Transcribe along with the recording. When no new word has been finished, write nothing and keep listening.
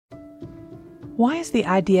Why is the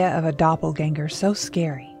idea of a doppelganger so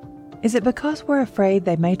scary? Is it because we're afraid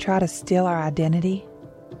they may try to steal our identity?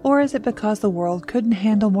 Or is it because the world couldn't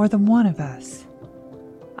handle more than one of us?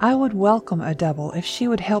 I would welcome a double if she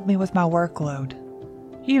would help me with my workload.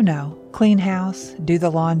 You know, clean house, do the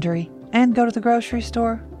laundry, and go to the grocery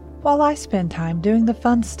store, while I spend time doing the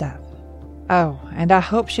fun stuff. Oh, and I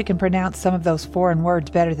hope she can pronounce some of those foreign words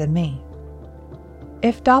better than me.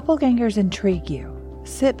 If doppelgangers intrigue you,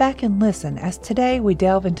 sit back and listen as today we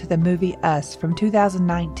delve into the movie Us from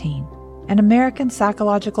 2019, an American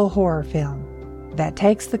psychological horror film that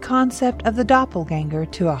takes the concept of the doppelganger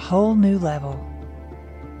to a whole new level.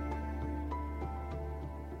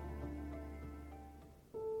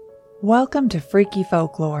 Welcome to Freaky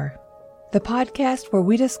Folklore, the podcast where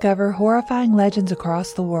we discover horrifying legends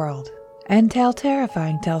across the world and tell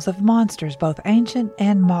terrifying tales of monsters both ancient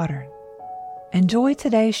and modern. Enjoy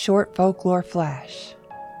today's short folklore flash.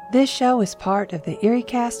 This show is part of the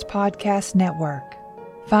EerieCast podcast network.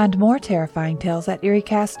 Find more terrifying tales at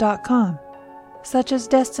EerieCast.com, such as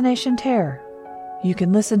Destination Terror. You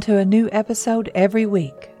can listen to a new episode every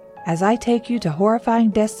week as I take you to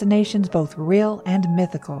horrifying destinations both real and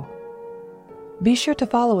mythical. Be sure to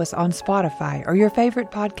follow us on Spotify or your favorite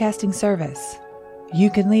podcasting service. You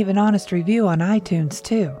can leave an honest review on iTunes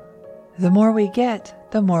too. The more we get,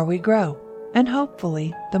 the more we grow. And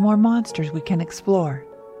hopefully, the more monsters we can explore.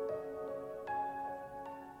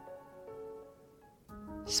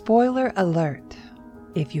 Spoiler alert.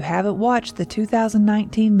 If you haven't watched the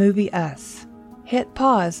 2019 movie Us, hit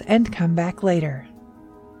pause and come back later.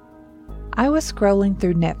 I was scrolling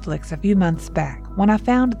through Netflix a few months back when I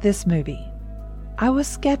found this movie. I was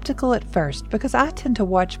skeptical at first because I tend to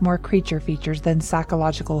watch more creature features than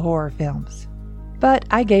psychological horror films. But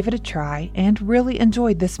I gave it a try and really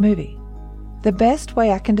enjoyed this movie. The best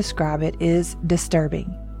way I can describe it is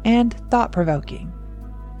disturbing and thought-provoking.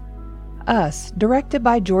 Us, directed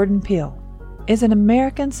by Jordan Peele, is an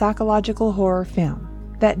American psychological horror film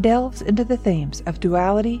that delves into the themes of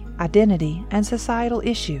duality, identity, and societal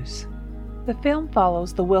issues. The film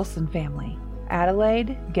follows the Wilson family,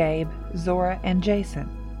 Adelaide, Gabe, Zora, and Jason,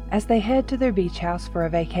 as they head to their beach house for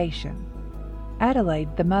a vacation.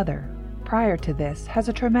 Adelaide, the mother, prior to this, has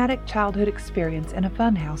a traumatic childhood experience in a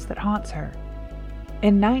funhouse that haunts her.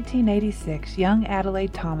 In 1986, young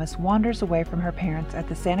Adelaide Thomas wanders away from her parents at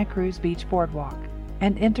the Santa Cruz Beach Boardwalk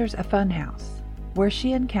and enters a funhouse, where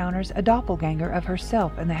she encounters a doppelganger of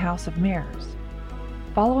herself in the House of Mirrors.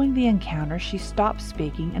 Following the encounter, she stops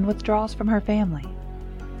speaking and withdraws from her family.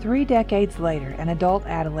 3 decades later, an adult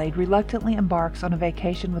Adelaide reluctantly embarks on a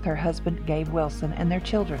vacation with her husband Gabe Wilson and their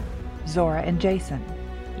children, Zora and Jason.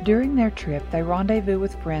 During their trip, they rendezvous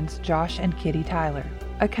with friends Josh and Kitty Tyler,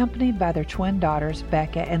 accompanied by their twin daughters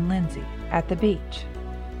Becca and Lindsay, at the beach.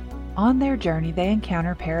 On their journey, they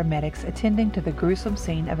encounter paramedics attending to the gruesome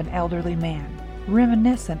scene of an elderly man,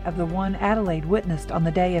 reminiscent of the one Adelaide witnessed on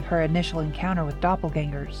the day of her initial encounter with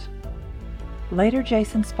doppelgangers. Later,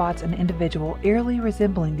 Jason spots an individual eerily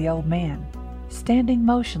resembling the old man, standing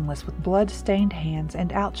motionless with blood-stained hands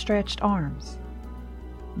and outstretched arms.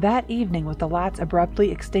 That evening, with the lights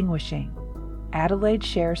abruptly extinguishing, Adelaide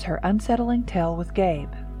shares her unsettling tale with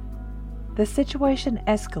Gabe. The situation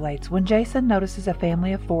escalates when Jason notices a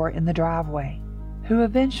family of 4 in the driveway, who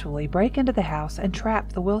eventually break into the house and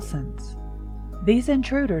trap the Wilsons. These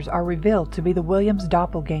intruders are revealed to be the Williams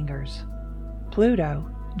doppelgangers: Pluto,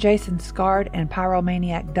 Jason's scarred and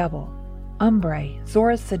pyromaniac double; Umbre,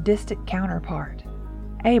 Zora's sadistic counterpart;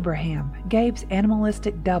 Abraham, Gabe's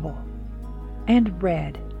animalistic double; and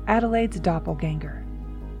Red, Adelaide's doppelganger,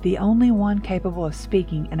 the only one capable of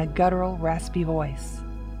speaking in a guttural, raspy voice.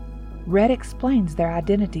 Red explains their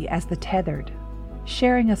identity as the tethered,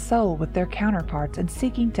 sharing a soul with their counterparts and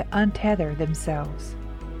seeking to untether themselves.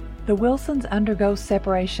 The Wilsons undergo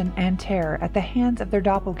separation and terror at the hands of their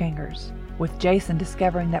doppelgangers, with Jason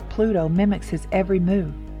discovering that Pluto mimics his every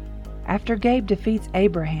move. After Gabe defeats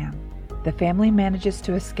Abraham, the family manages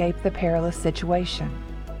to escape the perilous situation.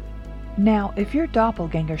 Now, if your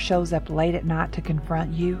doppelganger shows up late at night to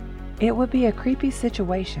confront you, it would be a creepy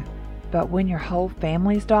situation. But when your whole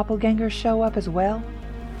family's doppelgangers show up as well,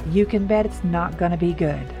 you can bet it's not gonna be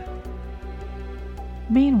good.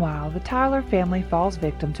 Meanwhile, the Tyler family falls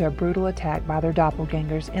victim to a brutal attack by their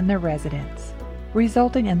doppelgangers in their residence,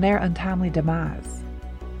 resulting in their untimely demise.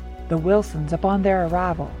 The Wilsons, upon their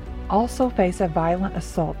arrival, also face a violent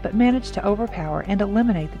assault but manage to overpower and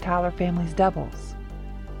eliminate the Tyler family's doubles.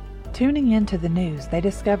 Tuning into the news, they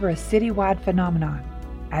discover a citywide phenomenon,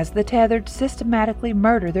 as the tethered systematically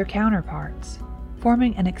murder their counterparts,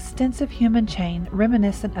 forming an extensive human chain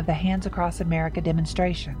reminiscent of the Hands Across America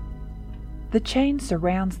demonstration. The chain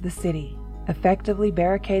surrounds the city, effectively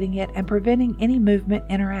barricading it and preventing any movement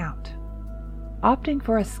in or out. Opting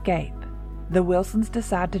for escape, the Wilsons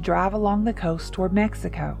decide to drive along the coast toward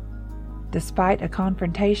Mexico. Despite a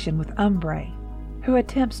confrontation with Umbre, who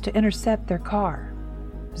attempts to intercept their car,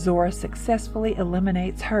 Zora successfully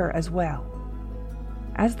eliminates her as well.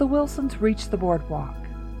 As the Wilsons reach the boardwalk,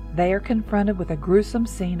 they are confronted with a gruesome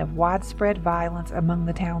scene of widespread violence among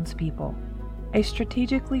the townspeople. A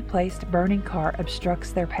strategically placed burning car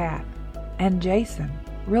obstructs their path, and Jason,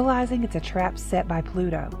 realizing it's a trap set by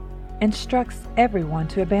Pluto, instructs everyone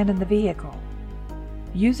to abandon the vehicle.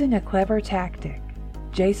 Using a clever tactic,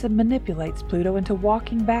 Jason manipulates Pluto into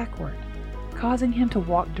walking backward, causing him to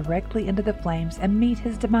walk directly into the flames and meet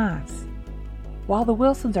his demise. While the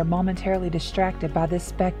Wilsons are momentarily distracted by this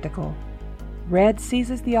spectacle, Red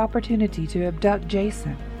seizes the opportunity to abduct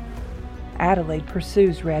Jason. Adelaide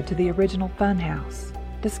pursues Red to the original funhouse,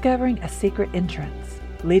 discovering a secret entrance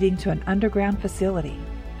leading to an underground facility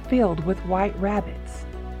filled with white rabbits.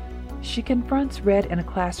 She confronts Red in a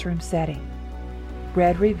classroom setting.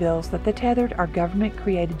 Red reveals that the Tethered are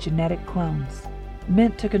government-created genetic clones,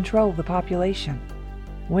 meant to control the population.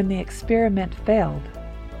 When the experiment failed,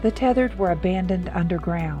 the Tethered were abandoned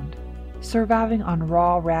underground, surviving on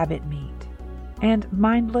raw rabbit meat, and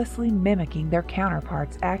mindlessly mimicking their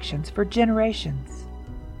counterparts' actions for generations.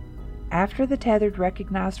 After the Tethered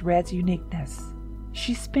recognized Red's uniqueness,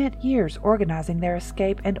 she spent years organizing their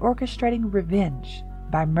escape and orchestrating revenge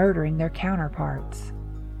by murdering their counterparts.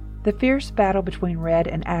 The fierce battle between Red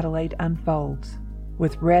and Adelaide unfolds,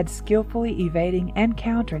 with Red skillfully evading and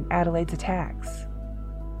countering Adelaide's attacks.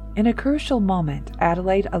 In a crucial moment,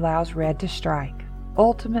 Adelaide allows Red to strike,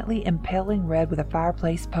 ultimately impaling Red with a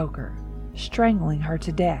fireplace poker, strangling her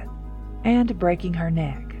to death, and breaking her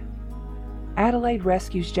neck. Adelaide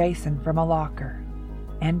rescues Jason from a locker,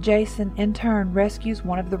 and Jason in turn rescues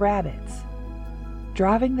one of the rabbits.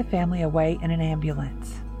 Driving the family away in an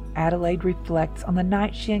ambulance, Adelaide reflects on the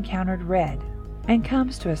night she encountered Red and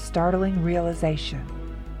comes to a startling realization.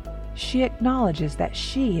 She acknowledges that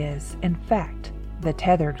she is, in fact, the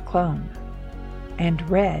Tethered clone, and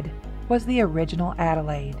Red was the original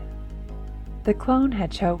Adelaide. The clone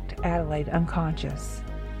had choked Adelaide unconscious,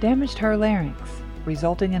 damaged her larynx,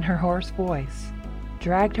 resulting in her hoarse voice,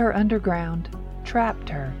 dragged her underground, trapped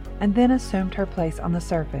her, and then assumed her place on the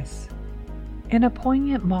surface. In a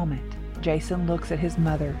poignant moment, Jason looks at his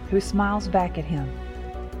mother, who smiles back at him.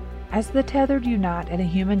 As the Tethered unite in a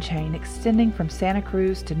human chain extending from Santa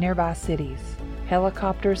Cruz to nearby cities,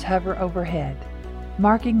 helicopters hover overhead,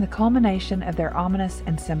 marking the culmination of their ominous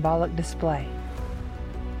and symbolic display.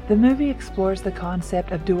 The movie explores the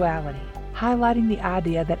concept of duality, highlighting the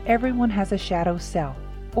idea that everyone has a shadow self,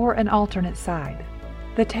 or an alternate side.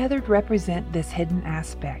 The Tethered represent this hidden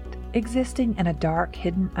aspect, existing in a dark,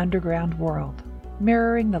 hidden underground world,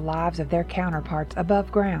 mirroring the lives of their counterparts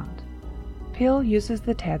above ground. Peele uses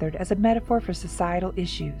the Tethered as a metaphor for societal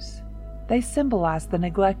issues. They symbolize the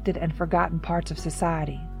neglected and forgotten parts of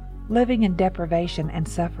society, living in deprivation and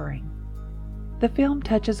suffering. The film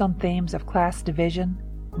touches on themes of class division,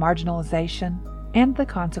 marginalization, and the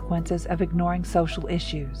consequences of ignoring social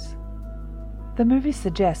issues. The movie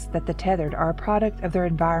suggests that the Tethered are a product of their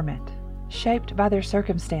environment, shaped by their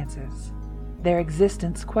circumstances. Their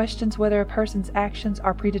existence questions whether a person's actions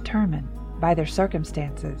are predetermined by their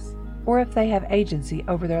circumstances, or if they have agency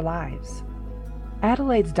over their lives.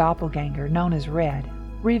 Adelaide's doppelganger, known as Red,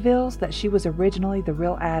 reveals that she was originally the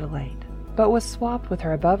real Adelaide, but was swapped with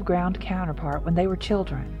her above-ground counterpart when they were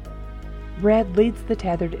children. Red leads the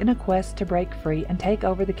Tethered in a quest to break free and take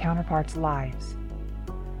over the counterparts' lives.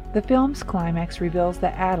 The film's climax reveals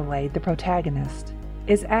that Adelaide, the protagonist,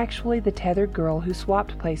 is actually the Tethered girl who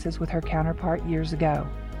swapped places with her counterpart years ago.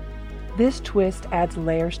 This twist adds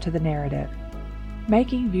layers to the narrative,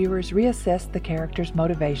 making viewers reassess the characters'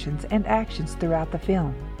 motivations and actions throughout the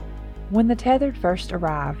film. When the Tethered first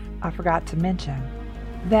arrive, I forgot to mention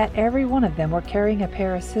that every one of them were carrying a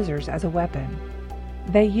pair of scissors as a weapon.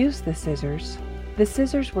 They used the scissors. The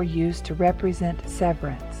scissors were used to represent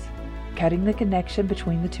severance, cutting the connection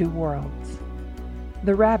between the two worlds.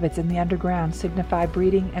 The rabbits in the underground signify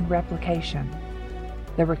breeding and replication.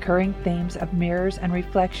 The recurring themes of mirrors and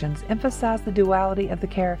reflections emphasize the duality of the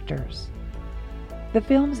characters. The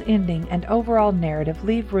film's ending and overall narrative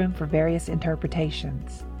leave room for various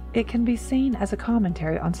interpretations. It can be seen as a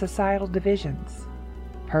commentary on societal divisions,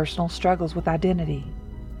 personal struggles with identity,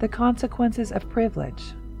 the consequences of privilege,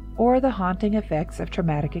 or the haunting effects of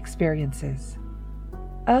traumatic experiences.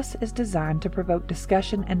 Us is designed to provoke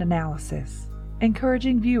discussion and analysis,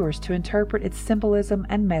 encouraging viewers to interpret its symbolism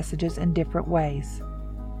and messages in different ways.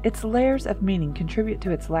 Its layers of meaning contribute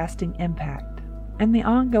to its lasting impact and the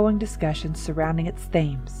ongoing discussions surrounding its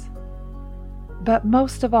themes. But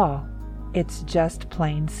most of all, it's just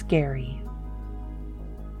plain scary.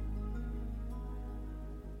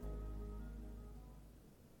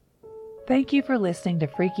 Thank you for listening to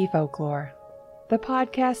Freaky Folklore, the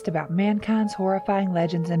podcast about mankind's horrifying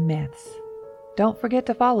legends and myths. Don't forget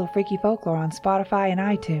to follow Freaky Folklore on Spotify and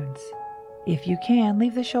iTunes. If you can,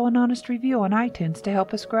 leave the show an honest review on iTunes to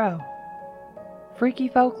help us grow. Freaky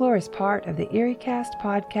Folklore is part of the EerieCast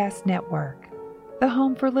Podcast Network, the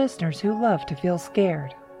home for listeners who love to feel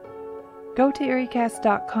scared. Go to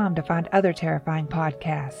EerieCast.com to find other terrifying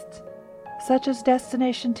podcasts, such as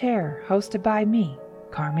Destination Terror, hosted by me,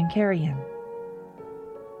 Carmen Carrion.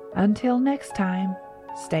 Until next time,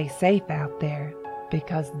 stay safe out there,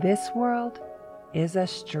 because this world is a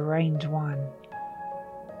strange one.